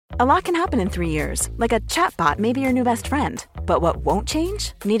A lot can happen in 3 years, like a chatbot may be your new best friend. But what won't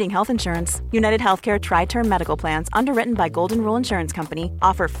change? Needing health insurance. United Healthcare Tri-Term Medical Plans, underwritten by Golden Rule Insurance Company,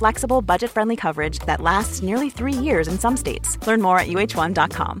 offer flexible, budget-friendly coverage that lasts nearly 3 years in some states. Learn more at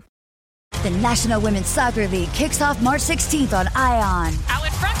uh1.com. The National Women's Soccer League kicks off March 16th on ION. Out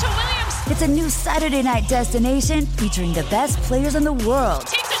in front to Williams. It's a new Saturday night destination featuring the best players in the world.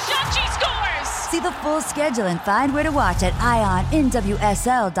 Takes a shot, she scores! See the full schedule and find where to watch at IONNWSL.com.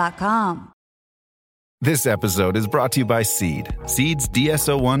 This episode is brought to you by Seed. Seed's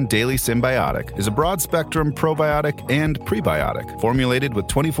DSO1 Daily Symbiotic is a broad-spectrum probiotic and prebiotic formulated with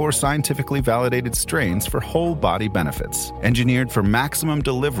 24 scientifically validated strains for whole-body benefits. Engineered for maximum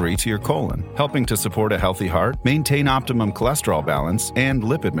delivery to your colon, helping to support a healthy heart, maintain optimum cholesterol balance and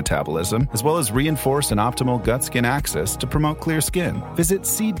lipid metabolism, as well as reinforce an optimal gut-skin axis to promote clear skin. Visit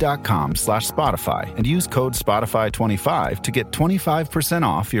seed.com/Spotify and use code Spotify25 to get 25%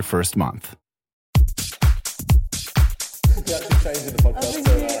 off your first month. You're actually changing the podcast.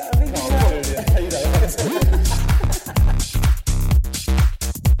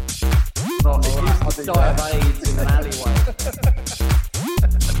 I die of AIDS in an alleyway.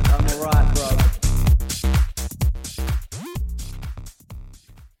 I'm alright, bro.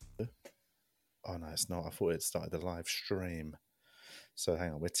 Oh no, it's not. I thought it started the live stream. So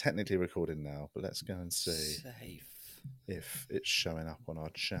hang on, we're technically recording now, but let's go and see if it's showing up on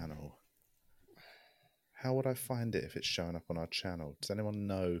our channel. How would I find it if it's showing up on our channel? Does anyone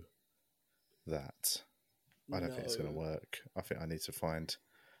know that? I don't think it's going to work. I think I need to find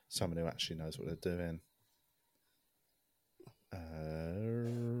someone who actually knows what they're doing.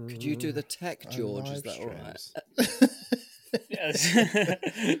 Could you do the tech, George? Is that all right? Yes.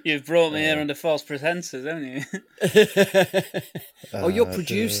 You've brought me here under false pretenses, haven't you? Oh, you're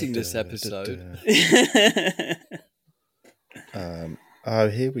producing this episode. Oh,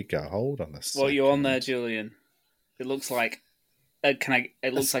 here we go. Hold on a second. What are you on there, Julian? It looks like it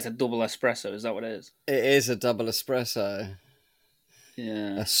looks like a double espresso. Is that what it is? It is a double espresso.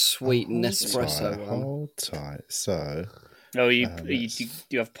 Yeah, a sweet Nespresso one. Hold tight. So, do you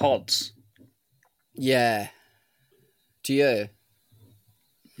have pods? Yeah. Do you?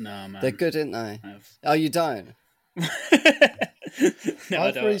 No, man. They're good, aren't they? Oh, you don't? No,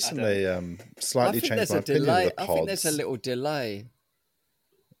 I've recently slightly changed my opinion of the pods. I think there's a little delay.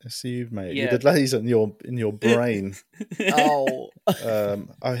 I see you've made your delays in your brain. Oh.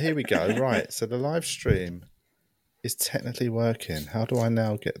 Here we go. Right, so the live stream is technically working. How do I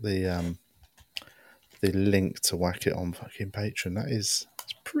now get the link to whack it on fucking Patreon? It's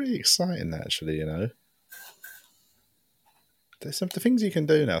pretty exciting, actually. You know, there's the things you can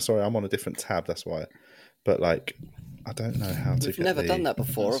do now. Sorry, I'm on a different tab. That's why. But like, I don't know how to. We've never done that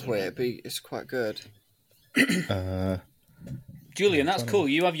before, have we? It's quite good. Julian, that's cool.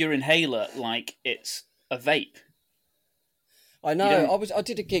 You have your inhaler like it's a vape. I know. I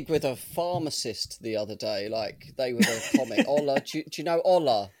did a gig with a pharmacist the other day. Like they were the comic Ola. Do you know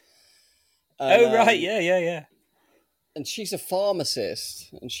Ola? Oh right, yeah. And she's a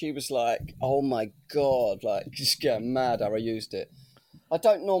pharmacist, and she was like, "Oh my god!" Like just getting mad how I used it. I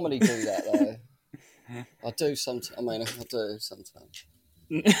don't normally do that though. I do sometimes. I mean, I do sometimes.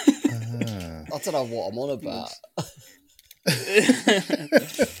 I don't know what I'm on about.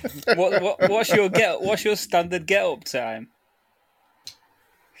 What's your standard get up time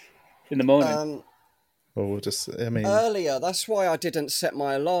in the morning? Well, we'll just. I mean, earlier. That's why I didn't set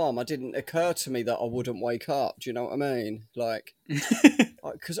my alarm. It didn't occur to me that I wouldn't wake up. Do you know what I mean? Like,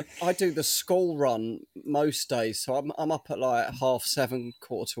 because I do the school run most days, so I'm up at like 7:30,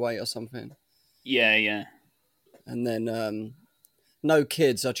 7:45 or something. Yeah. And then no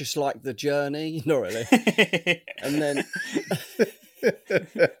kids. I just like the journey. Not really. And then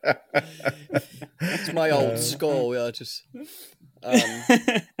it's my old school. Yeah, just.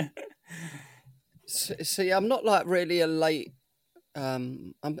 So yeah, I'm not like really a late.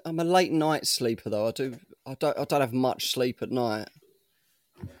 I'm a late night sleeper though. I don't have much sleep at night.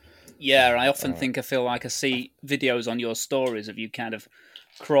 Yeah, I often think I feel like I see videos on your stories of you kind of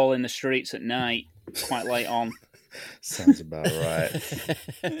crawling the streets at night, quite late on. Sounds about right.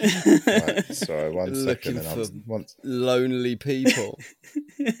 Right, sorry, one Looking second. for lonely people.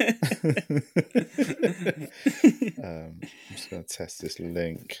 I'm just going to test this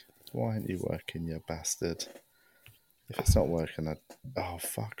link. Why aren't you working, you bastard? If it's not working, oh,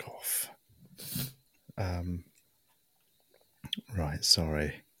 fuck off. Right,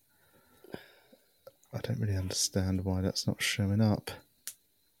 sorry. I don't really understand why that's not showing up.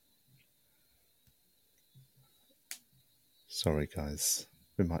 Sorry, guys.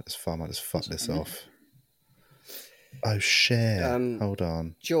 I might just fuck this off. Oh, share. Hold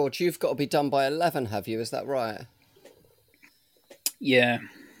on. George, you've got to be done by 11, have you? Is that right? Yeah.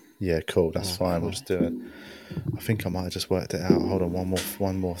 Yeah, cool. That's fine. Cool. We'll just do it. I think I might have just worked it out. Hold on,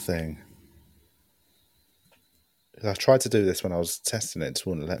 one more thing. I tried to do this when I was testing it. It just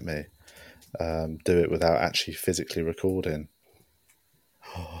wouldn't let me do it without actually physically recording.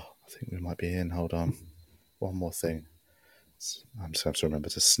 Oh, I think we might be in. Hold on. One more thing. I'm just going to have to remember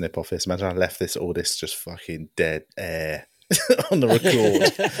to snip off this. Imagine I left all this just fucking dead air on the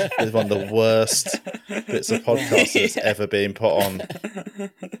record. It's one of the worst bits of podcast that's ever been put on.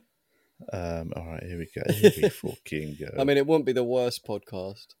 All right, here we go. Here we fucking go. I mean, it wouldn't be the worst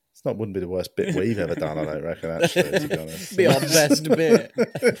podcast. Wouldn't be the worst bit we've ever done, I don't reckon, actually, to be honest. It'd be our best bit.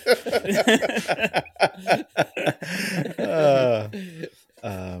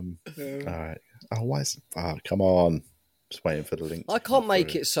 All right. Oh, why is... Oh, come on. Just waiting for the link. I can't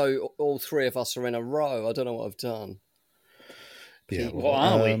make it so all three of us are in a row. I don't know what I've done. Yeah, what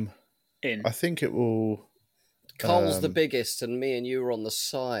are we in? I think it will... Cole's the biggest and me and you are on the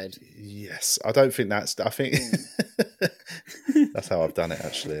side. Yes. I don't think that's... I think... That's how I've done it,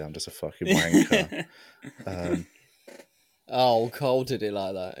 actually. I'm just a fucking wanker. Oh, Cole did it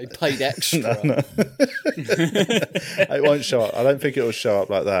like that. He paid extra. No. It won't show up. I don't think it will show up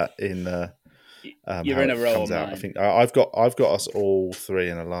like that in... You're in a row on mine. I think I've got us all three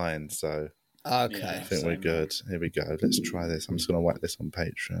in a line, so... Okay. I think we're good. Here we go. Let's try this. I'm just going to whack this on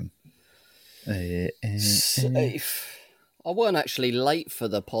Patreon. Safe. I weren't actually late for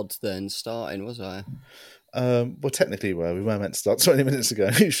the pod then starting, was I? Well, technically, we were meant to start 20 minutes ago.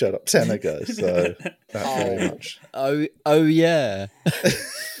 You showed up 10 ago, so that's very much. Oh yeah.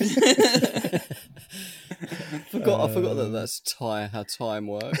 I forgot that that's how time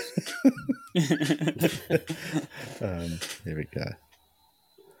works. Here we go.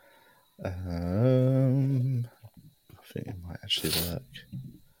 I think it might actually work.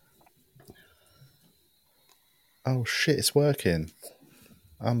 Oh shit, it's working.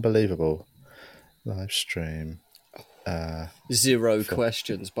 Unbelievable. Live stream. Zero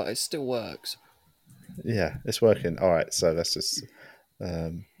questions, but it still works. Yeah, it's working. All right, so let's just...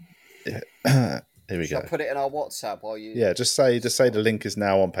 here we go. Shall I put it in our WhatsApp while you... Yeah, just say the link is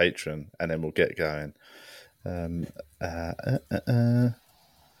now on Patreon, and then we'll get going.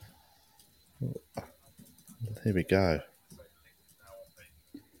 Here we go.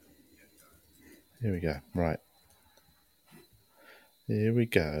 Here we go. Right. Here we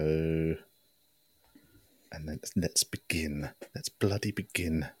go. And then let's begin. Let's bloody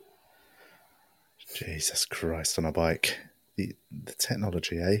begin. Jesus Christ on a bike. The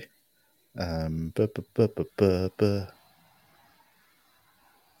technology, eh?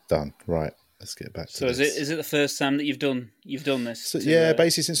 Done. Right. Let's get back to this. So is it the first time that you've done this? So, yeah,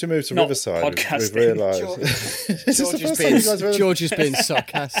 basically since we moved to Riverside, we've realised. George has been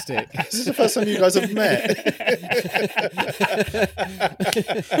sarcastic. This is the first time you guys have met.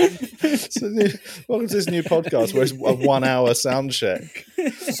 Welcome to this new podcast where it's a 1 hour sound check.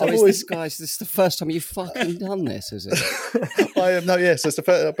 So this is the first time you've fucking done this, is it? I am yes. That's the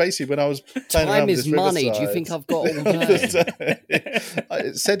first, basically when I was playing time around is with money. Riverside, Do you think I've got all day?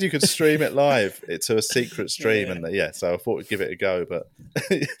 It said you could stream it live to a secret stream, and so I thought we'd give it a go, but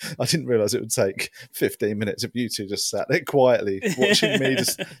I didn't realise it would take 15 minutes of you two just sat there quietly watching me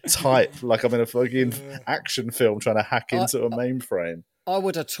just type like I'm in a fucking action film trying to hack into a mainframe. I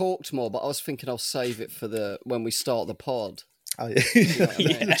would have talked more, but I was thinking I'll save it for when we start the pod. Oh, yeah. You know I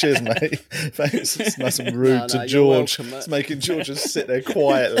mean? Cheers, mate. Thanks. It's nice and rude to George. Welcome, it's making George just sit there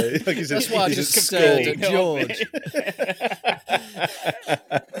quietly. Like That's why I just stared at George.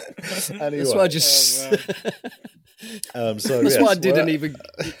 Anyway. That's why I just... That's why I didn't even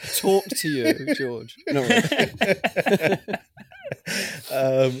talk to you, George. No,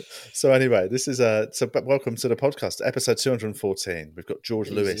 so anyway, this is welcome to the podcast, episode 214. We've got George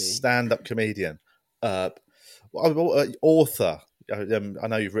Lewis, stand-up comedian, author. I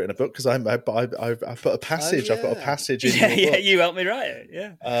know you've written a book because I've put a passage. Oh, yeah. I've got a passage in your book. Yeah, you helped me write it.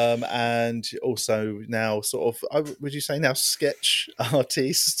 Yeah. And also now, sort of, would you say now sketch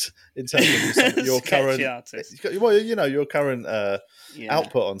artist in terms of your current artist. Well, you know, your current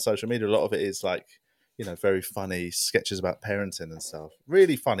output on social media. A lot of it is like, you know, very funny sketches about parenting and stuff.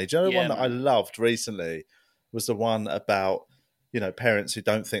 Really funny. Do you know the one that I loved recently was the one about, you know, parents who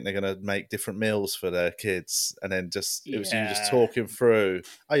don't think they're going to make different meals for their kids, and then just it was you just talking through.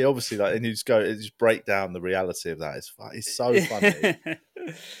 Oh, yeah, obviously, like, and you just break down the reality of that. It's so funny.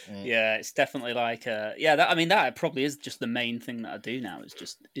 Yeah, it's definitely like that probably is just the main thing that I do now.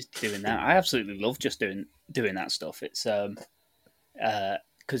 Is doing that. I absolutely love just doing that stuff. It's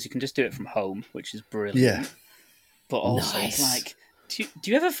because you can just do it from home, which is brilliant. Yeah. but also it's like, do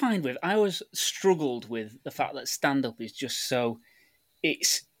you ever find I always struggled with the fact that stand-up is just so,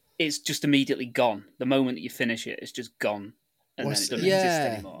 it's just immediately gone. The moment that you finish it, it's just gone. And then it doesn't exist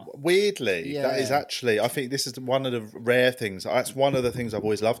anymore. Weirdly, that is actually, I think this is one of the rare things. That's one of the things I've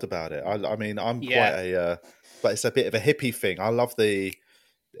always loved about it. I mean, I'm quite but it's a bit of a hippie thing. I love the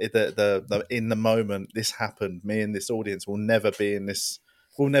in the moment this happened. Me and this audience will never be in this.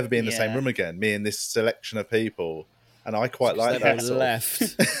 We'll never be in the same room again. Me and this selection of people. And I quite like that. Left.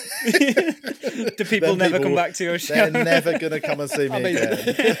 Do people never come back to your show? They're never going to come and see me again.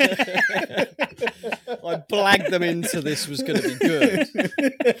 I blagged them into this was going to be good.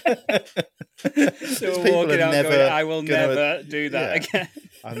 So walking out going, I will never do that again.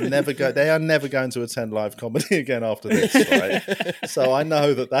 They are never going to attend live comedy again after this, right? So I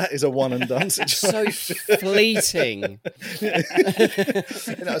know that is a one and done situation. So fleeting.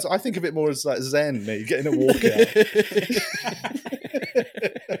 I think of it more as like Zen, me getting a walkout.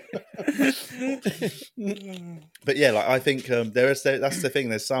 But yeah, like I think that's the thing.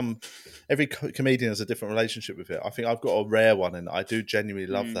 There's every comedian has a different relationship with it. I think I've got a rare one, and I do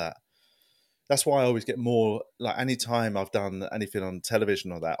genuinely love that. That's why I always get more, like, any time I've done anything on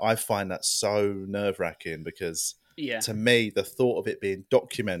television or that, I find that so nerve-wracking because to me, the thought of it being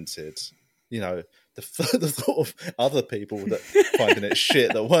documented, you know, the thought of other people that finding it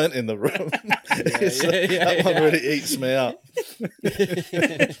shit that weren't in the room, that one really eats me up.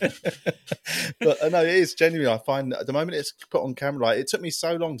 But no, it is genuinely, I find at the moment it's put on camera, like, it took me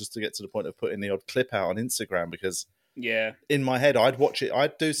so long just to get to the point of putting the odd clip out on Instagram because in my head, I'd watch it,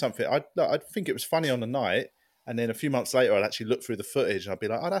 I'd do something, I'd think it was funny on the night, and then a few months later, I'd actually look through the footage and I'd be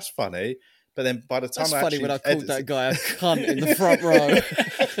like, oh, that's funny. But then by the time that's funny when I called that guy a cunt in the front row.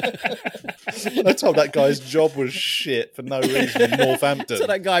 I told that guy's job was shit for no reason in Northampton. So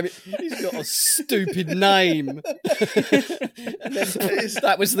that guy, he's got a stupid name. And then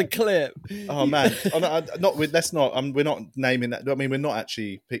that was the clip. Oh man, we're not naming that. I mean, we're not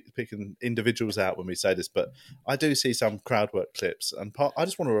actually picking individuals out when we say this, but I do see some crowd work clips, and I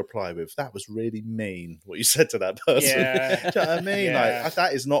just want to reply with, "That was really mean what you said to that person." Yeah. Do you know what I mean? Yeah. Like,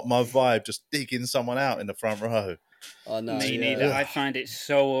 that is not my vibe. Just digging someone out in the front row. Oh, no, me neither. I find it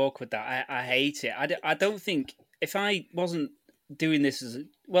so awkward that I hate it. I don't think if I wasn't doing this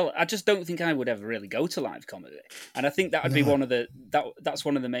I just don't think I would ever really go to live comedy, and I think that would be one of that's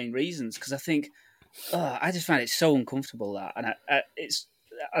one of the main reasons, because I think I just find it so uncomfortable and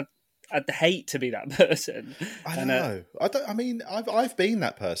I'd hate to be that person. I know. I've been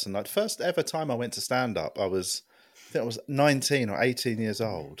that person. Like, first ever time I went to stand up, I think I was 19 or 18 years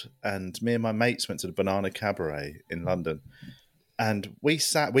old, and me and my mates went to the Banana Cabaret in London, and we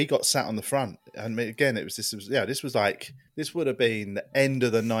got sat on the front. And again, this would have been the end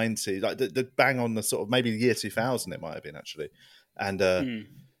of the 90s, like the bang on the sort of maybe the year 2000 it might have been actually. And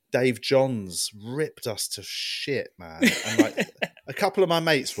Dave Johns ripped us to shit, man. And like a couple of my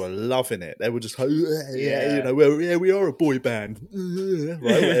mates were loving it. They were just like, you know, we are a boy band, right?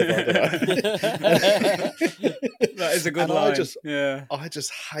 Whatever. I don't know. That is a good line. I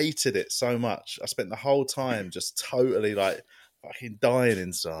just hated it so much. I spent the whole time just totally like fucking dying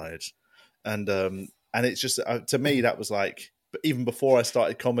inside, and it's just to me that was like, even before I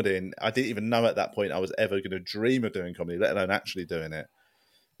started comedy, and I didn't even know at that point I was ever going to dream of doing comedy, let alone actually doing it.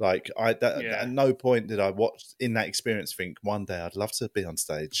 Like at no point did I watch in that experience think one day I'd love to be on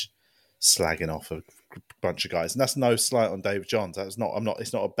stage slagging off a bunch of guys. And that's no slight on Dave Johns. It's not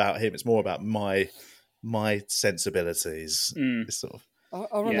about him. It's more about my sensibilities. It's sort of.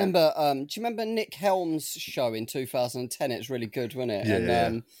 I remember. Do you remember Nick Helm's show in 2010? It was really good, wasn't it?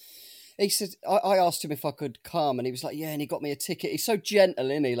 Yeah. He said, I asked him if I could come, and he was like, yeah, and he got me a ticket. He's so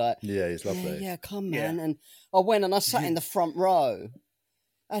gentle, isn't he? Like, yeah, he's lovely. Yeah, come, man. And I went and I sat in the front row.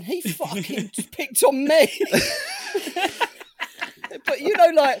 And he fucking picked on me. But, you know,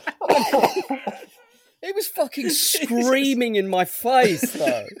 like, he was fucking screaming in my face,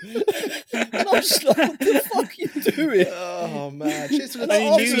 though. And I was just like, what the fuck are you doing? Oh, man. She's on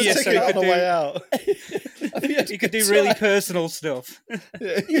the way out. You could do really personal stuff.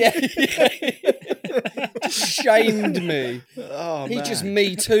 Yeah. Just shamed me. Oh, he man. just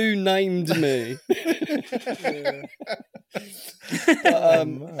Me Too named me.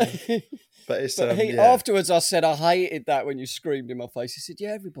 But it's afterwards I said I hated that when you screamed in my face. He said,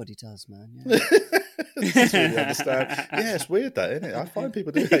 yeah, everybody does, man. Yeah. That's really understand. Yeah, it's weird that, isn't it? I find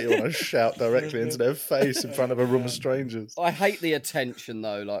people do hate you want to shout directly into their face in front of a room of strangers. I hate the attention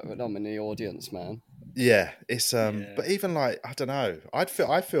though, like when I'm in the audience, man. Yeah, it's but even like, I don't know, I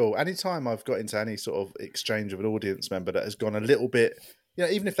feel anytime I've got into any sort of exchange with an audience member that has gone a little bit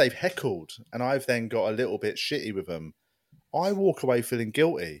even if they've heckled and I've then got a little bit shitty with them, I walk away feeling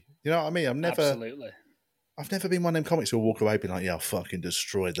guilty. You know what I mean? Absolutely. I've never been one of them comics who'll walk away being like, yeah, I fucking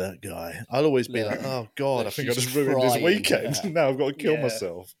destroyed that guy. I'll always be like, oh, God, I think I just ruined his weekend. Now I've got to kill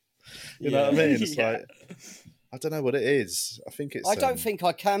myself. You know what I mean? It's like, I don't know what it is. I think it's... I don't think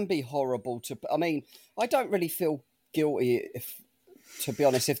I can be horrible to... I mean, I don't really feel guilty, to be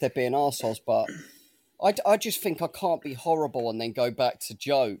honest, if they're being arseholes, but I just think I can't be horrible and then go back to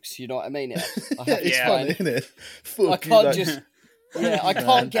jokes. You know what I mean? It's funny, isn't it? I can't just... Yeah,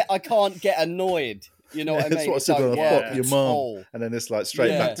 I can't get annoyed. You know what I mean? That's what I said on the pop, your mum. And then it's like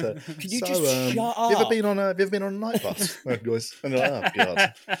straight back to... Can you just shut up? Have you ever been on a night bus? Guys? And they're like, oh,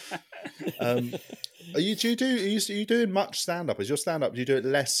 God. Are you doing much stand-up? Is your stand-up, do you do it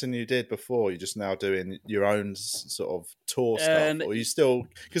less than you did before? You're just now doing your own sort of tour stuff? Or are you still...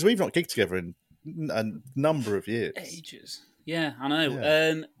 Because we've not gigged together in a number of years. Ages. Yeah, I know.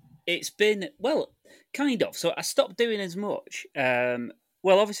 Yeah. It's been... Well, kind of. So I stopped doing as much.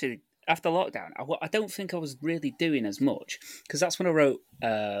 Well, obviously... After lockdown, I don't think I was really doing as much because that's when I wrote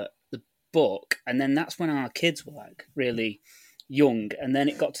the book, and then that's when our kids were like really young, and then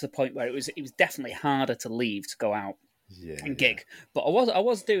it got to the point where it was definitely harder to leave to go out and gig. But I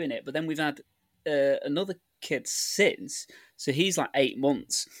was doing it, but then we've had another kid since, so he's like 8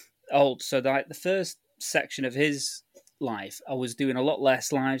 months old. So like the first section of his life, I was doing a lot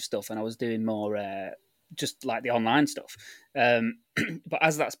less live stuff, and I was doing more. Just like the online stuff. But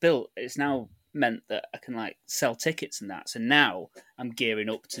as that's built, it's now meant that I can like sell tickets and that. So now I'm gearing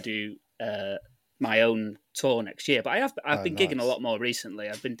up to do my own tour next year. But I've been gigging a lot more recently.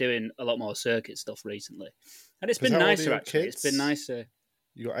 I've been doing a lot more circuit stuff recently. And it's been nicer actually. Kids? It's been nicer.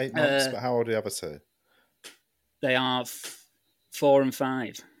 You got 8 months, but how old are the other two? They are 4 and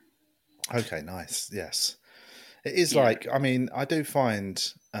 5. Okay, nice. Yes. It is like, I mean, I do find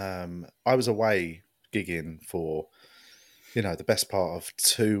I was away gigging for, the best part of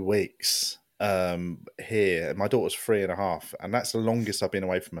 2 weeks here. My daughter's 3.5, and that's the longest I've been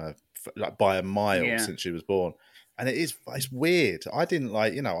away from her, like by a mile since she was born. And it's weird. I didn't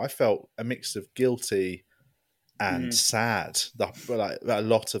I felt a mix of guilty and sad, like a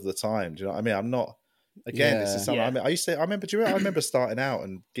lot of the time. Do you know what I mean? I'm not. Again, this is something. I mean, I remember starting out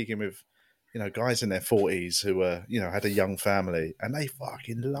and gigging with. Guys in their 40s who were, had a young family, and they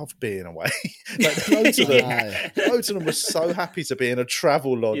fucking loved being away. Like loads of them were so happy to be in a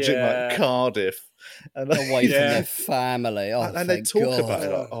travel lodge in like Cardiff, and away from their family. Oh, and they talk about it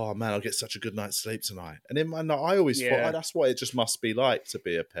like, "Oh man, I'll get such a good night's sleep tonight." And I always thought that's what it just must be like to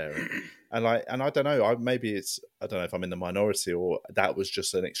be a parent. And I don't know, I don't know if I'm in the minority or that was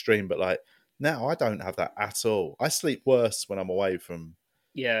just an extreme, but like now I don't have that at all. I sleep worse when I'm away from.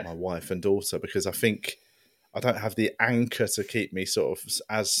 My wife and daughter, because I think I don't have the anchor to keep me sort of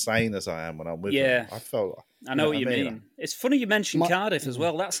as sane as I am when I'm with them. I know what you mean. It's funny you mentioned Cardiff as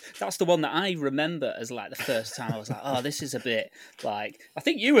well. That's the one that I remember as like the first time I was like, oh, this is a bit like. I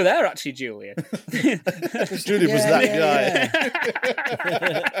think you were there actually, Julian. Julian was that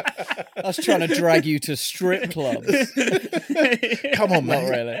guy. I was trying to drag you to strip clubs. Come on, man.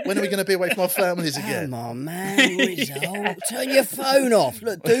 Really. When are we going to be away from our families again? Come on, man. Rizzo. Turn your phone off.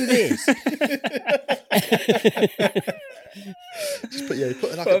 Look, do this. Just put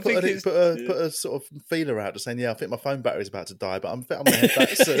a sort of feeler out, just saying, I think my phone battery's about to die, but I'm going to head back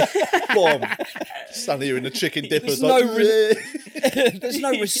soon. Bomb. Suddenly you're in the chicken dippers. There's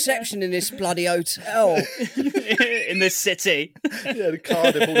no reception in this bloody hotel. In this city. Yeah,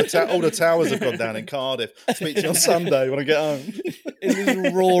 Cardiff. All the towers have gone down in Cardiff. Speak to you on Sunday when I get home. In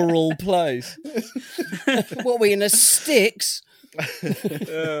this rural place. What, are we in the sticks?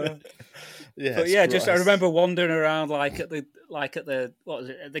 Yes, I remember wandering around like at the what was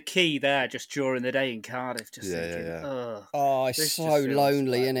it, the quay there just during the day in Cardiff, just thinking, oh, it's so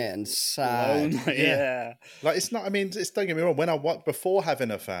lonely, isn't it, and sad. Lonely, Like it's not. I mean, don't get me wrong. When before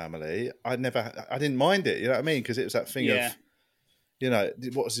having a family, I didn't mind it. You know what I mean? Because it was that thing of,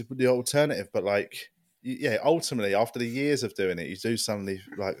 what was the alternative? But like, ultimately after the years of doing it, you do suddenly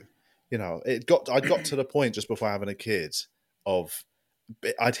like, I got to the point just before having a kid of.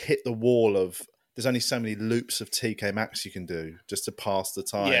 I'd hit the wall of there's only so many loops of TK Maxx you can do just to pass the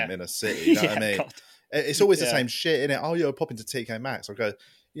time in a city. You know what I mean? God. It's always the same shit, innit? Oh, I'll pop into TK Maxx. I'll go,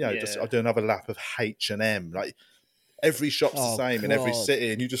 I'll do another lap of H&M. Like every shop's the same in every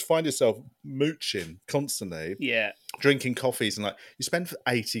city, and you just find yourself mooching constantly. Yeah. Drinking coffees and like you spend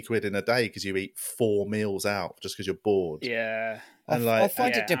 80 quid in a day because you eat 4 meals out just because you're bored. Yeah. And I like,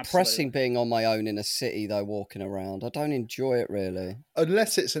 find Yeah, it depressing absolutely. being on my own in a city, though, walking around. I don't enjoy it really.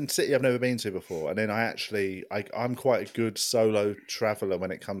 unless it's in a city I've never been to before, and then I'm quite a good solo traveller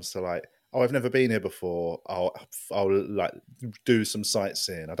when it comes to like, oh, I've never been here before. I'll like do some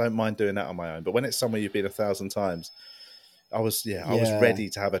sightseeing. I don't mind doing that on my own. But when it's somewhere you've been 1,000 times, I was Yeah. ready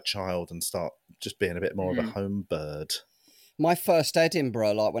to have a child and start just being a bit more of a home bird. My first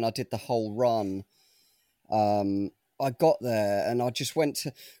Edinburgh, like when I did the whole run, I got there and I just went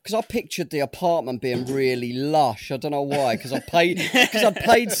to, because I pictured the apartment being really lush. I don't know why, because I'd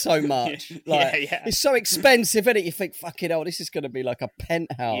paid so much. Like, yeah. it's so expensive, isn't it? You think, fucking hell, this is going to be like a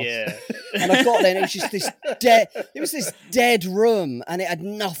penthouse. Yeah. And I got there and it was just this dead room and it had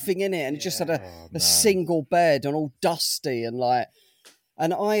nothing in it and it just had a single bed and all dusty and like,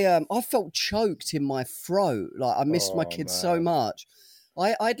 and I felt choked in my throat. Like I missed my kids so much.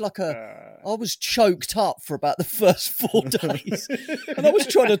 I was choked up for about the first 4 days, and I was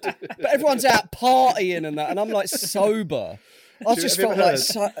trying to. But everyone's out partying and that, and I'm like sober. I just felt like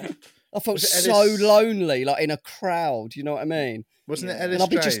I felt so lonely, like in a crowd. You know what I mean? Wasn't it Ellis And I'll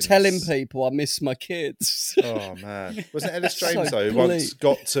be James? just telling people I miss my kids. Oh man, wasn't it Ellis So James though? Who once bleak.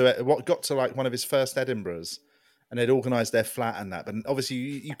 got to like one of his first Edinburghs, and they'd organised their flat and that. But obviously,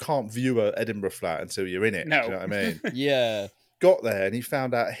 you can't view a Edinburgh flat until you're in it. No. Do you know what I mean? Yeah. Got there and he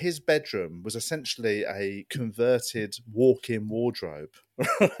found out his bedroom was essentially a converted walk-in wardrobe,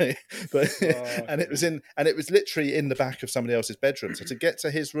 right? And it was literally in the back of somebody else's bedroom. So to get to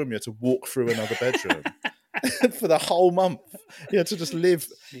his room, you had to walk through another bedroom for the whole month. You had to just live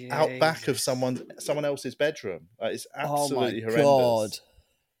out back of someone else's bedroom. Like, it's absolutely horrendous. God.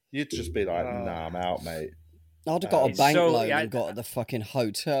 You'd just be like, "Nah, I'm out, mate." I'd have got a bank loan yeah, and got at the fucking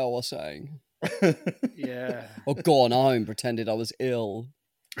hotel or something. Yeah. Or gone home, pretended I was ill.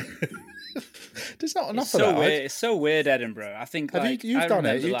 There's not enough It's of so that. weird. It's so weird, Edinburgh. I think Have like, you've I done it?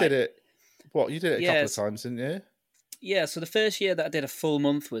 remember, You like, did it. What, you did it a couple of Yes. times, didn't you? Yeah, so the first year that I did a full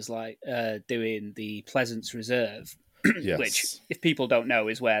month was like doing the Pleasance Reserve, Yes. which, if people don't know,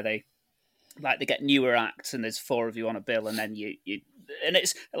 is where they get newer acts and there's 4 of you on a bill, and then you and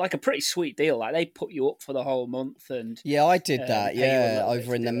it's like a pretty sweet deal. Like they put you up for the whole month, and Yeah, I did that. pay you a Yeah, little bit over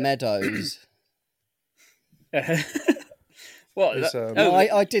to in the do it. Meadows. What? It's, No,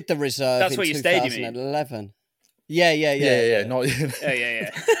 I did the reserve That's in where you stayed, you mean? 2011. Yeah. yeah. Not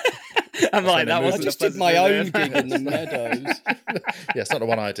yeah. I'm like, that I wasn't just the did my Pleasance own Reserve. gig in the Meadows. yeah, it's not the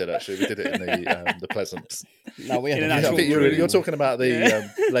one I did actually. We did it in the Pleasance. No, we had In an a I actual think room. you're talking about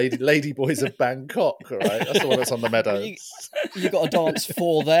the lady boys of Bangkok, right? That's the one that's on the Meadows. You got to dance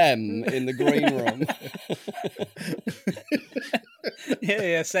for them in the green room.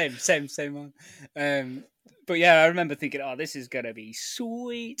 yeah, same one. But yeah, I remember thinking, oh, this is gonna be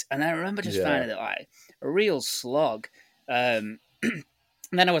sweet, and I remember just finding it like a real slog. And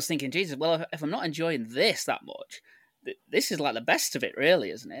then I was thinking, Jesus, well, if I'm not enjoying this that much, this is like the best of it, really,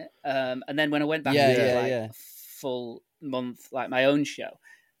 isn't it? And then when I went back and did a full month, like my own show,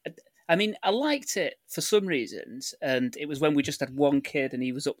 I mean, I liked it for some reasons, and it was when we just had one kid and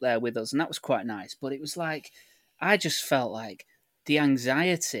he was up there with us, and that was quite nice. But it was like, I just felt like the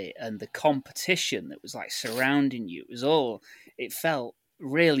anxiety and the competition that was like surrounding you, it felt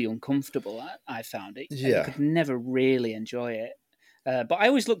really uncomfortable. I found it. Yeah. I could never really enjoy it. But I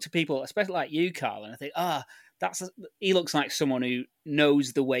always look to people, especially like you, Carl, and I think, he looks like someone who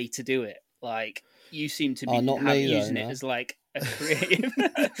knows the way to do it. Like, you seem to be using it as like a creative.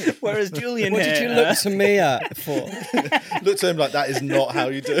 Whereas Julian, What did you look to me at for? Look to him like that is not how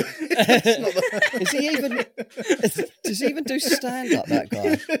you do it. Is he even? Does he even do stand up? That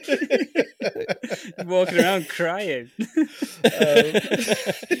guy walking around crying,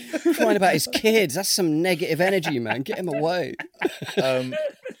 crying about his kids. That's some negative energy, man. Get him away.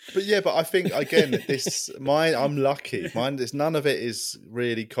 But I think again, I'm lucky. None of it is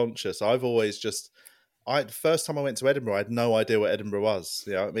really conscious. I've always the first time I went to Edinburgh, I had no idea what Edinburgh was.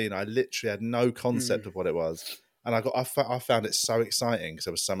 You know what I mean? I literally had no concept of what it was, and I found it so exciting because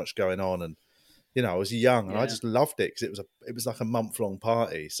there was so much going on, and I was young and I just loved it because it was like a month-long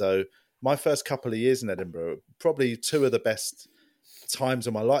party. So my first couple of years in Edinburgh, probably 2 of the best times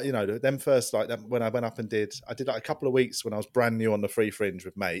of my life. Them first, like when I went up and I did like a couple of weeks when I was brand new on the Free Fringe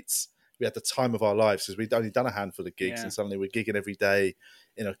with mates. We had the time of our lives because we'd only done a handful of gigs, and suddenly we're gigging every day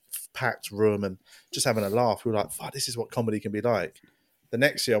in a packed room and just having a laugh. We were like, fuck, this is what comedy can be like. The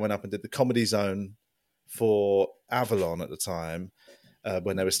next year I went up and did the Comedy Zone for Avalon at the time,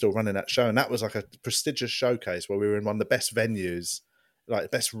 when they were still running that show. And that was like a prestigious showcase where we were in one of the best venues,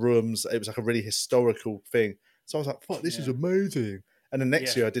 like best rooms. It was like a really historical thing. So I was like, fuck, this is amazing. And the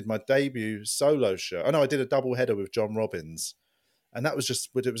next year I did my debut solo show. Oh no, I did a double header with John Robbins. And that was just,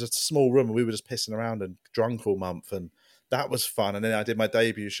 it was a small room and we were just pissing around and drunk all month. And that was fun. And then I did my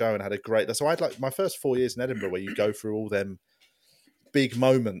debut show and had a great, so I had like my first 4 years in Edinburgh where you go through all them big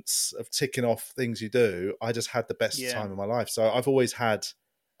moments of ticking off things you do. I just had the best time of my life. So I've always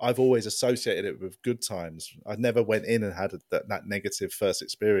associated it with good times. I never went in and had that negative first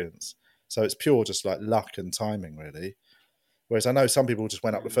experience. So it's pure just like luck and timing, really. Whereas I know some people just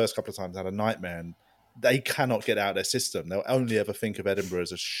went up the first couple of times and had a nightmare and they cannot get out of their system. They'll only ever think of Edinburgh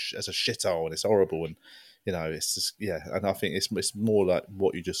as a shithole and it's horrible. And, you know, it's just, and I think it's more like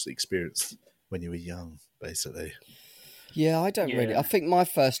what you just experienced when you were young, basically. Yeah, I don't really. I think my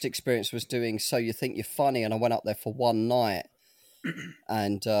first experience was doing So You Think You're Funny, and I went up there for one night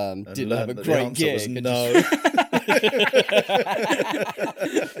and didn't have a great gig. No.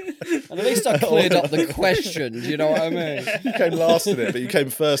 And at least I cleared up the question, do you know what I mean? You came last in it, but you came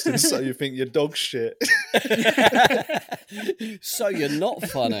first in So You Think You're Dog Shit. So you're not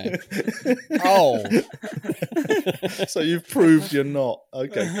funny. Oh. So you've proved you're not.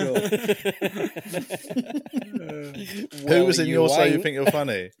 Okay, cool. Who was in your So You Think You're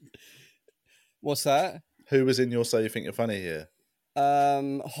Funny? What's that? Who was in your So You Think You're Funny here?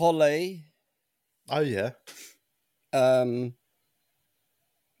 Holly. Oh, yeah.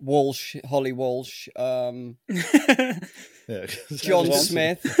 Walsh, Holly Walsh. Yeah. John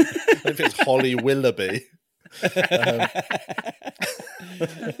Smith. I don't think it's Holly Willoughby.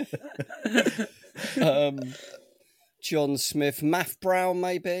 John Smith. Math Brown,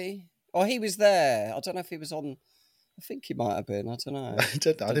 maybe. Oh, he was there. I don't know if he was on. I think he might have been. I don't know. I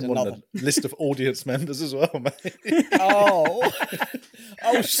didn't want a list of audience members as well, mate. Oh,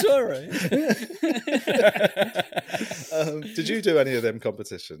 sorry. Did you do any of them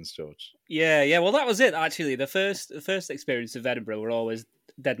competitions, George? Yeah. Well, that was it. Actually, the first experience of Edinburgh were always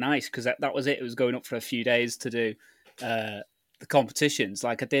dead nice because that was it. It was going up for a few days to do the competitions.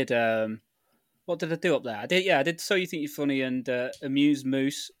 Like I did. What did I do up there? I did So You Think You're Funny and Amuse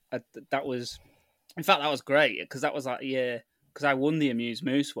Moose. That was. In fact, that was great because that was like because I won the Amuse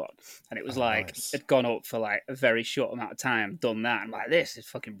Moose one, and it was nice. It'd gone up for like a very short amount of time. Done that, I'm like, this is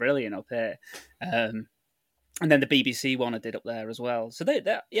fucking brilliant up here. And then the BBC one I did up there as well. So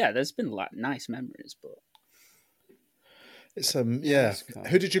there's been like nice memories, but it's Who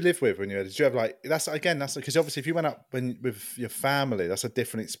did you live with when you? Did you have like that's because obviously if you went up with your family, that's a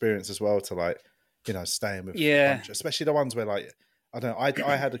different experience as well to like staying with a bunch, especially the ones where like. I don't know.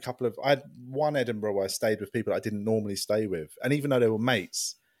 I had one Edinburgh where I stayed with people I didn't normally stay with. And even though they were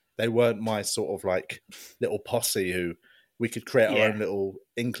mates, they weren't my sort of like little posse who we could create our own little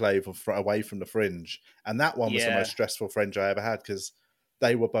enclave away from the fringe. And that one was the most stressful fringe I ever had because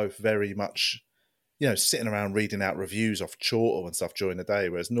they were both very much, sitting around reading out reviews off Chortle and stuff during the day.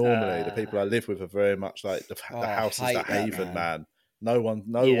 Whereas normally the people I live with are very much like the house is the haven, man. No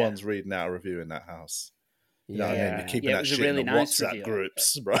one's reading out a review in that house. You know what I mean? You're keeping that shit really in the nice WhatsApp review.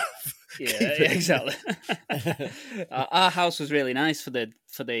 groups, bro. Yeah, exactly. Our house was really nice for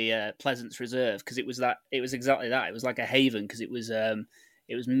the Pleasance Reserve because it was exactly that. It was like a haven because it was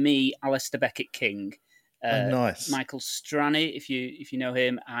me, Alistair Beckett King, nice. Michael Strani, if you know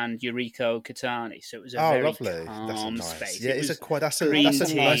him, and Yuriko Katani. So it was a very lovely. calm That's nice. space. Yeah, that's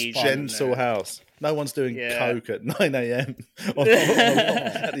a nice gentle house. No one's doing coke at 9 a.m.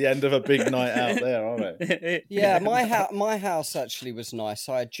 at the end of a big night out there, are they? Yeah, my house actually was nice.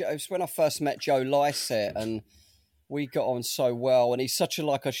 It was when I first met Joe Lycett, and we got on so well. And he's such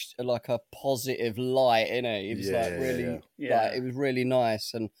a positive light, isn't he? He was it was really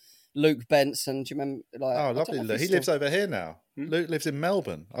nice. And Luke Benson, do you remember? Lovely Luke. He lives over here now. Luke lives in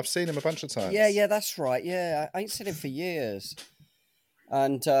Melbourne. I've seen him a bunch of times. Yeah, that's right. Yeah, I ain't seen him for years.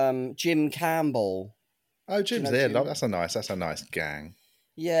 And Jim Campbell. Oh, Jim's there. Jim? That's a nice gang.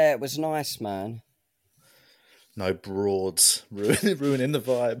 Yeah, it was nice, man. No broads ruining the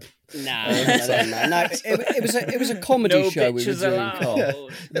vibe. No. It was a comedy show we were doing. Yeah,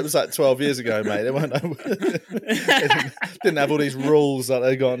 it was like 12 years ago, mate. They didn't have all these rules that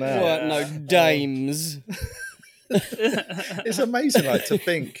they got now. Weren't no dames. It's amazing, like to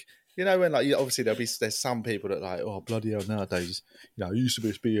think. When like obviously there's some people that like, oh bloody hell, nowadays, it used to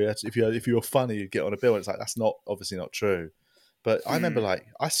be if you were funny you'd get on a bill. And it's like that's obviously not true. But I remember, like,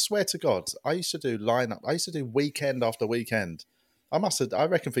 I swear to God, I used to do lineup. I used to do weekend after weekend. I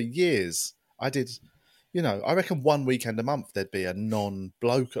reckon for years, I did, I reckon one weekend a month there'd be a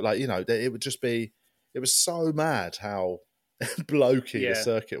non-bloke. Like, it would just be, it was so mad how blokey the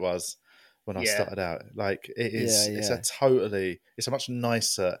circuit was when I started out. Like, it is, it's a much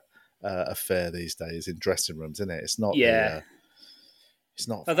nicer affair these days in dressing rooms, isn't it? It's not, it's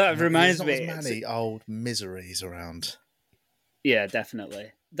not. That reminds me. There's not as many old miseries around. Yeah,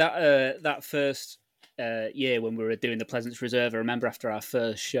 definitely. That first year when we were doing the Pleasance Reserve, I remember after our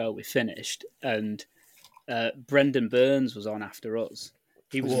first show we finished, and Brendan Burns was on after us.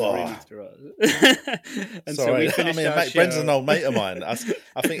 He was in the room after us. And so we finished our show. Brendan's an old mate of mine. I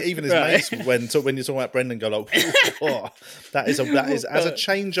think even his mates, when you're talking about Brendan, go like, that is as a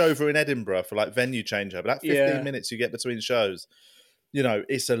changeover in Edinburgh for like venue changeover. That 15 minutes you get between shows, you know,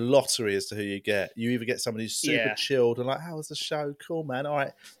 it's a lottery as to who you get. You either get somebody who's super chilled and like, how was the show? Cool, man. All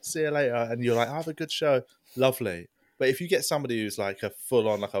right, see you later. And you're like, have a good show. Lovely. But if you get somebody who's like a full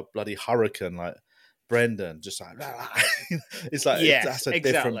on, like a bloody hurricane, like Brendan, just like, it's like, that's a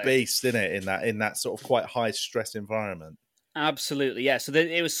different beast, isn't it? In that sort of quite high stress environment. Absolutely. Yeah. So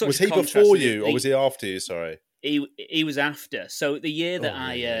it was such Was a he contrast. before you or was he after you? Sorry. He was after. So the year that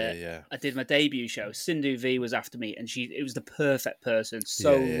I did my debut show, Sindhu V was after me, and it was the perfect person.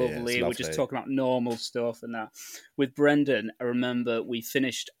 So lovely. We're just talking about normal stuff and that. With Brendan, I remember we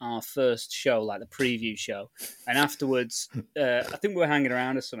finished our first show, like the preview show, and afterwards, I think we were hanging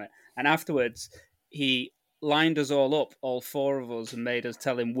around or something. And afterwards, he lined us all up, all four of us, and made us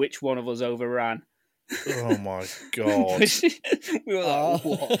tell him which one of us overran. Oh my God. We were like,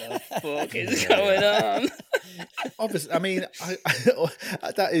 what the fuck is going on? Obviously, I mean,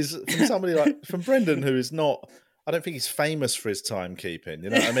 that is from somebody from Brendan, who is not, I don't think he's famous for his timekeeping.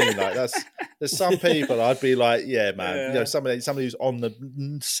 You know what I mean? Like there's some people I'd be like, yeah, man, you know, somebody who's on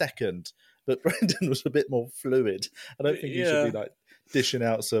the second, but Brendan was a bit more fluid. I don't think he should be like dishing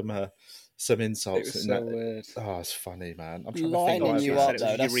out some insults. It was so weird. Oh, it's funny, man. I'm trying lining to think. You up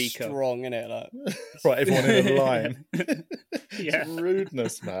though, that's strong, isn't it? Like... right, everyone in a line. Yeah,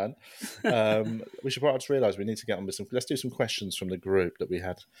 rudeness, man. We should probably just realise we need to get on with some. Let's do some questions from the group that we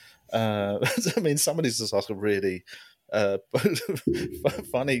had. I mean, somebody's just asked a really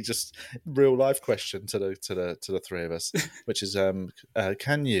funny, just real life question to the three of us, which is,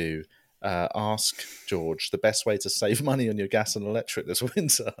 can you ask George the best way to save money on your gas and electric this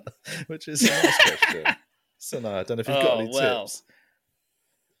winter? Which is a nice question. So no, I don't know if you've got any tips.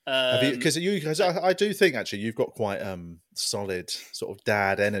 Because I do think actually you've got quite solid sort of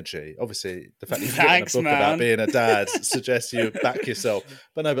dad energy. Obviously, the fact that you've written a book about being a dad suggests you back yourself.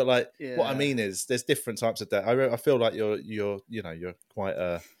 But no, what I mean is there's different types of dad. I feel like you're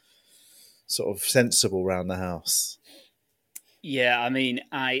quite sort of sensible around the house. Yeah, I mean,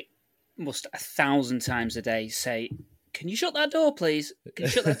 I must 1,000 times a day say, can you shut that door, please? Can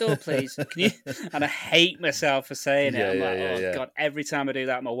you shut that door, please? Can you? And I hate myself for saying it. God, every time I do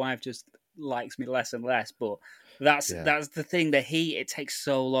that, my wife just likes me less and less. But that's the thing. The heat, it takes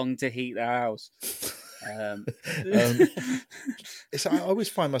so long to heat the house. I always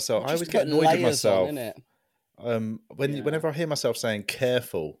find myself, I always get annoyed with myself whenever I hear myself saying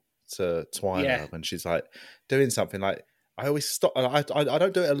careful to Twyla when she's like doing something like, I always stop. I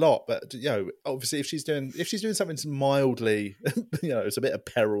don't do it a lot, but you know, obviously, if she's doing something mildly, you know, it's a bit of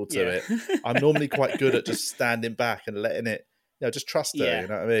peril to it. I'm normally quite good at just standing back and letting it, you know, just trust her. You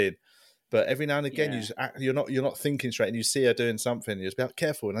know what I mean? But every now and again, you just you're not thinking straight, and you see her doing something, and you just be like,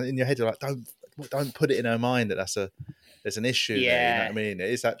 careful, and in your head you're like, don't put it in her mind that there's an issue there. You know what I mean? It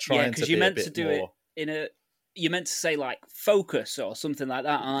is that trying to be meant a bit to do more. It you're meant to say like focus or something like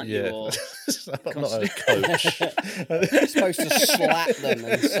that, aren't you? Or... I'm not a coach. You're supposed to slap them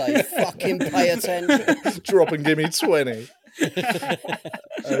and say, fucking pay attention. Drop and give me 20. But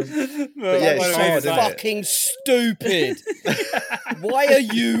it's hard, so fucking stupid. Why are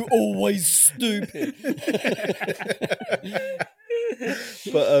you always stupid?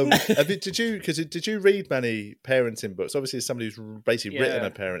 But did you read many parenting books? Obviously, as somebody who's basically written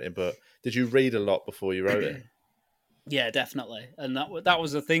a parenting book, did you read a lot before you wrote it? Yeah, definitely. And that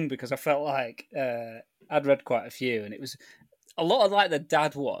was the thing, because I felt like I'd read quite a few, and it was a lot of like the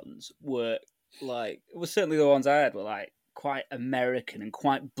dad ones were like, it was certainly the ones I had were like quite American and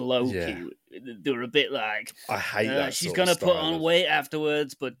quite blokey. They were a bit like, I hate that. She's gonna put on weight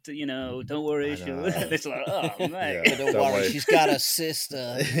afterwards, but you know, don't worry. It's like, oh mate, don't worry, she's got a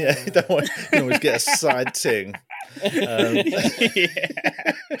sister. Don't worry, you can always get a side ting.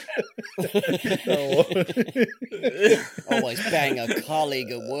 Always bang a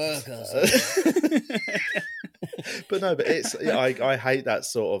colleague at work or something. But it's I hate that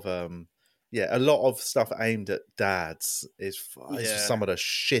sort of a lot of stuff aimed at dads is some of the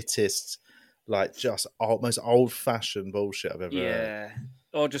shittest, like just most old fashioned bullshit I've ever heard.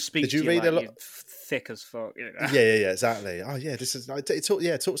 Or just speak. Did you to read you a like lot? Thick as fuck. You know? Yeah, exactly. Oh yeah, this is like it talks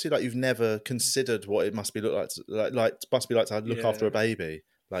to you like you've never considered what it must be look like it must be like to look after a baby.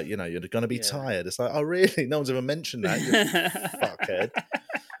 Like, you know, you're going to be tired. It's like, oh really? No one's ever mentioned that. You fuckhead.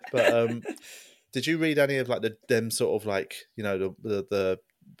 But Did you read any of like them sort of like, you know, the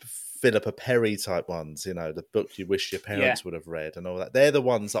Philippa Perry type ones? You know, the book you wish your parents would have read and all that. They're the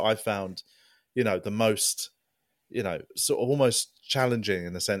ones that I found, you know, the most, you know, sort of almost challenging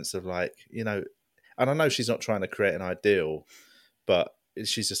in the sense of like, you know, and I know she's not trying to create an ideal, but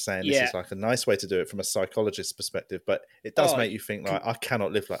she's just saying this is like a nice way to do it from a psychologist's perspective, but it does make you think like, I could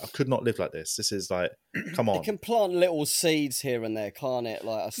not live like this. This is like, come on. It can plant little seeds here and there, can't it?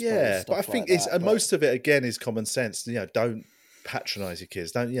 Like, I suppose, but I think most of it again is common sense. You know, don't patronize your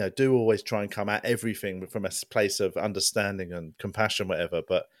kids. Don't, you know, do always try and come at everything from a place of understanding and compassion, whatever.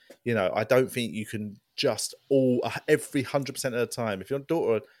 But, you know, I don't think you can just every 100% of the time, if your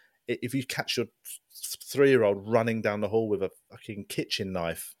daughter, if you catch your 3-year-old running down the hall with a fucking kitchen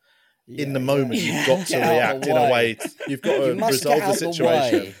knife, in the moment you've got to react in a way. You've got to resolve the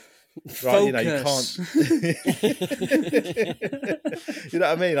situation. Right, you know, you can't. You know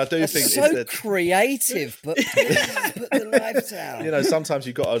what I mean? I do think so it's creative, but put the knife down. You know, sometimes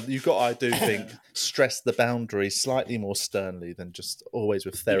you've got to, I do think, stress the boundary slightly more sternly than just always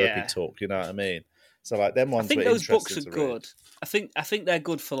with therapy talk. You know what I mean? So like them ones. I think those books are good. I think they're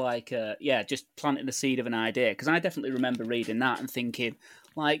good for like just planting the seed of an idea, because I definitely remember reading that and thinking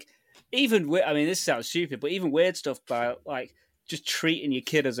like, even I mean, this sounds stupid, but even weird stuff about like just treating your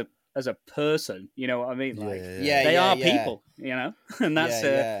kid as a person, you know what I mean? Like, they are people, you know, and that's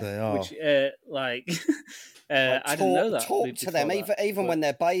they are. Which like I didn't know that. Talk to them, even when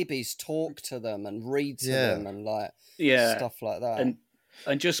they're babies. Talk to them and read to them and like stuff like that.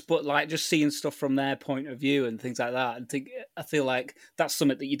 And just seeing stuff from their point of view and things like that. And I feel like that's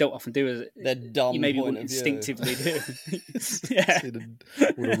something that you don't often do. Their dumb you maybe point wouldn't of instinctively do.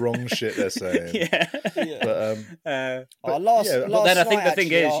 All the wrong shit they're saying. But last then I think the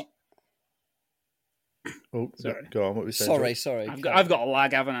thing is. Oh, sorry. Go on. What we saying? Sorry. I've got a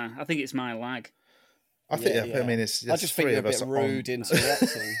lag, haven't I? I think it's my lag. I think. I mean, it's. I just think you're a bit rude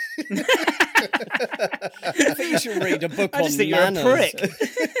interrupting. I think you should read a book on manners. You're a prick.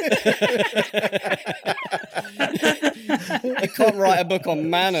 You can't write a book on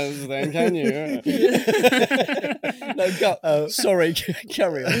manners, then, can you? No, go. Sorry,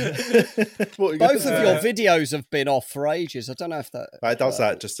 carry on. Both of your videos have been off for ages. I don't know if that. It does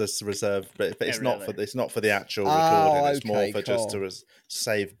that just as a reserve, but it's not for the actual recording. It's more for just to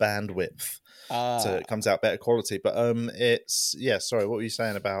save bandwidth. So it comes out better quality. But it's sorry, what were you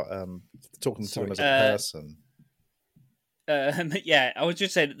saying about talking to them as a person? I was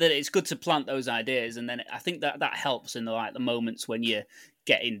just saying that it's good to plant those ideas, and then I think that helps in the moments when you're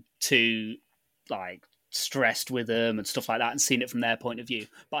getting too like stressed with them and stuff like that, and seeing it from their point of view.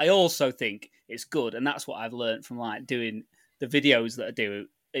 But I also think it's good, and that's what I've learned from like doing the videos that I do.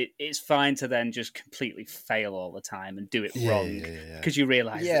 It's fine to then just completely fail all the time and do it wrong, because you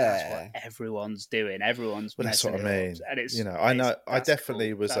realise that's what everyone's doing. Everyone's that's what I mean. And it's, you know, I know. I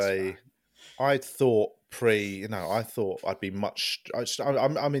definitely was I thought I thought I'd be much. I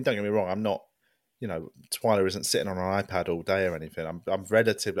mean, don't get me wrong. I'm not. You know, Twyla isn't sitting on an iPad all day or anything. I'm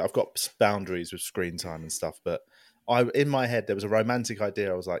relatively. I've got boundaries with screen time and stuff, but. In my head, there was a romantic idea.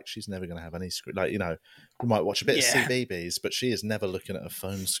 I was like, she's never going to have any screen. Like, you know, we might watch a bit of CBeebies, but she is never looking at a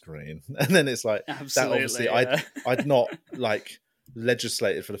phone screen. And then it's like, absolutely, that obviously, I'd not like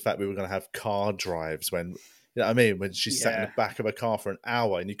legislated for the fact we were going to have car drives when, you know what I mean? When she sat in the back of a car for an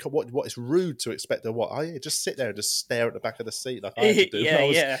hour, and what is rude to expect her? Just sit there and just stare at the back of the seat like I had to do when I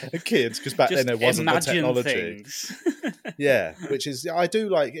was a kid, because back then there wasn't the technology. Which is, I do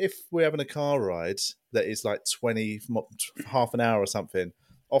like, if we're having a car ride that is like half an hour or something,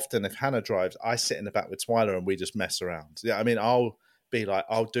 often if Hannah drives, I sit in the back with Twyla and we just mess around. Yeah, I mean, I'll be like,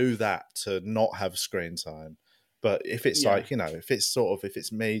 I'll do that to not have screen time. But if it's like, you know, if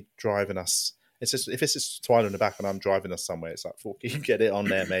it's me driving us, it's just, if it's just Twyla in the back and I'm driving us somewhere, it's like, fuck, you can get it on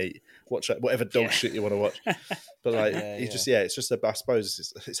there, mate. Watch whatever dog shit you want to watch. But like, it's just, I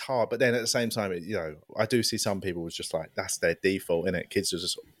suppose it's hard. But then at the same time, you know, I do see some people who's just like, that's their default, innit? Kids are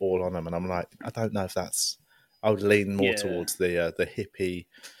just all on them. And I'm like, I don't know if I would lean more towards the hippie.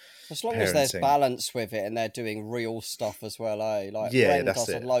 As long parenting. as there's balance with it and they're doing real stuff as well, eh? Like, Ren does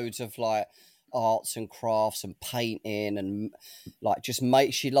loads of like arts and crafts and painting and like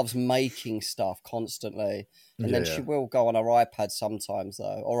she loves making stuff constantly, and then she will go on her iPad sometimes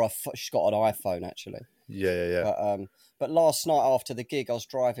though, or she's got an iPhone actually. But last night after the gig, I was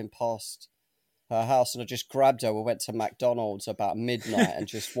driving past her house and I just grabbed her. We went to McDonald's about midnight and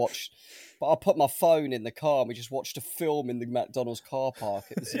just watched. But I put my phone in the car and we just watched a film in the McDonald's car park.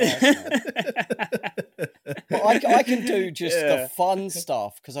 It was nice. But I can do just the fun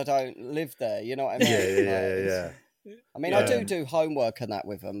stuff because I don't live there. You know what I mean? Yeah. I mean, I do homework and that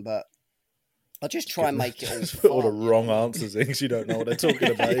with them, but I just try and make it all Just put all the fun, wrong answers in because you don't know what they're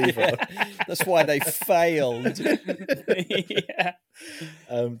talking about either. That's why they failed. Yeah.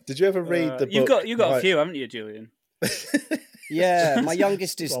 Did you ever read the book? You've got a few, haven't you, Julian? Yeah, my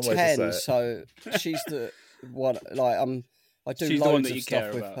youngest is One way to 10, say so she's the one. Like I do She's the one loads that of you stuff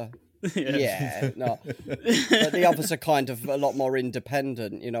care with about. her. Yeah, no. But the others are kind of a lot more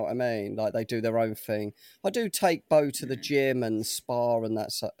independent, you know what I mean? Like they do their own thing. I do take Bo to the gym and spar and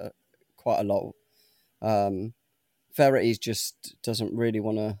that's quite a lot. Verity's just doesn't really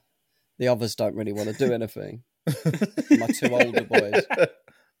want to, the others don't really want to do anything. My two older boys.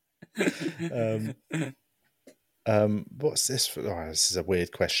 What's this for? Oh, this is a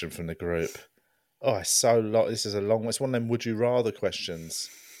weird question from the group. Oh, it's so long. This is a long one. It's one of them would you rather questions.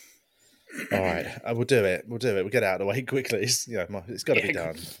 All right, we'll do it. We'll get it out of the way quickly. It's got to be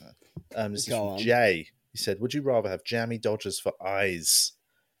done. This is from Jay. He said, would you rather have jammy Dodgers for eyes,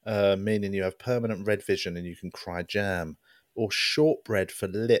 meaning you have permanent red vision and you can cry jam, or shortbread for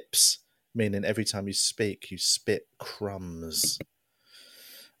lips, meaning every time you speak, you spit crumbs?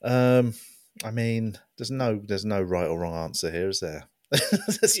 I mean, there's no right or wrong answer here, is there?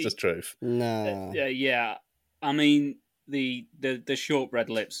 That's the truth. No. Yeah. I mean, the shortbread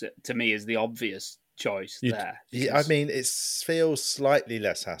lips to me is the obvious choice there. Yeah, I mean, it feels slightly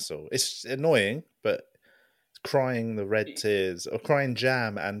less hassle. It's annoying, but crying the red tears or crying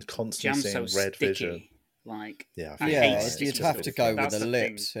jam and constantly seeing red sticky. vision. Like, you'd have to go with the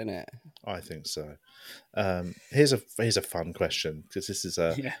lips, innit? I think so. Here's a fun question because this is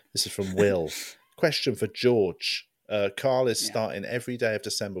from Will. Question for George. Carl is starting every day of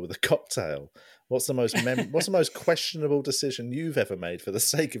December with a cocktail. What's the most questionable decision you've ever made for the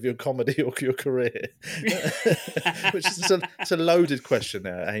sake of your comedy or your career? Which is it's a loaded question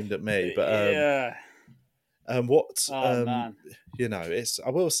there aimed at me. But man. I will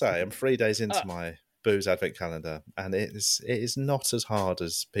say I'm 3 days into my booze advent calendar, and it is not as hard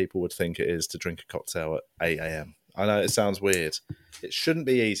as people would think it is to drink a cocktail at 8 a.m. I know it sounds weird. It shouldn't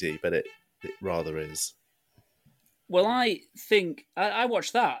be easy, but it rather is. Well, I think I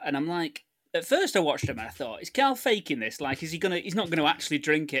watched that, and I'm like, at first I watched him and I thought, is Carl faking this? Like, he's not going to actually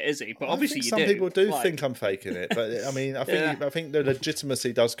drink it, is he? But obviously, some people do think I'm faking it. But I mean, I think the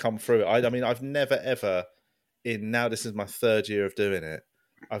legitimacy does come through. I mean, I've never ever now this is my third year of doing it.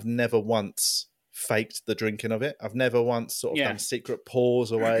 I've never once faked the drinking of it. I've never once sort of done secret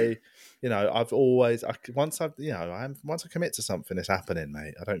pours away. I've always once I commit to something, it's happening,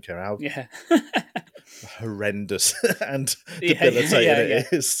 mate. I don't care how horrendous and debilitating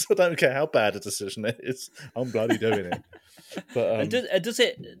it is. I don't care how bad a decision it is. I'm bloody doing it. But does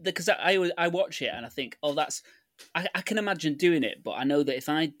it? Because I watch it and I think, I can imagine doing it, but I know that if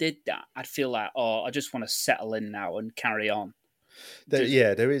I did that, I'd feel like, I just want to settle in now and carry on.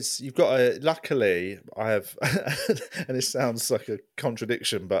 There is. You've got luckily, I have, and it sounds like a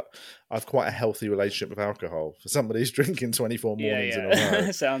contradiction, but I've quite a healthy relationship with alcohol. For somebody who's drinking 24 mornings in a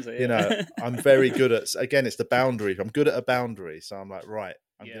row, sounds it. I'm very good at. Again, it's the boundary. I'm good at a boundary, so I'm like, right,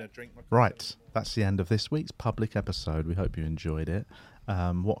 I'm going to drink my. Right, that's the end of this week's public episode. We hope you enjoyed it.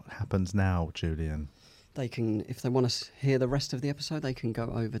 What happens now, Julian? They can, if they want to hear the rest of the episode, they can go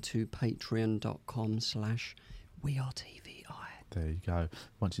over to patreon.com/wearetvi. There you go.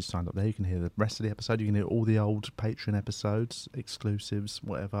 Once you've signed up there, you can hear the rest of the episode. You can hear all the old Patreon episodes, exclusives,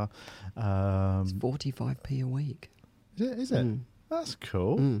 whatever. It's 45p a week. Is it? That's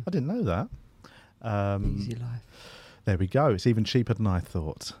cool. I didn't know that. Easy life. There we go. It's even cheaper than I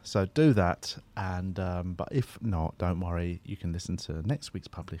thought. So do that. And but if not, don't worry. You can listen to next week's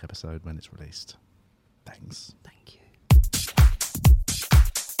public episode when it's released. Thanks. Thank you.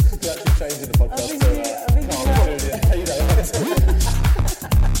 You're actually changing the podcast.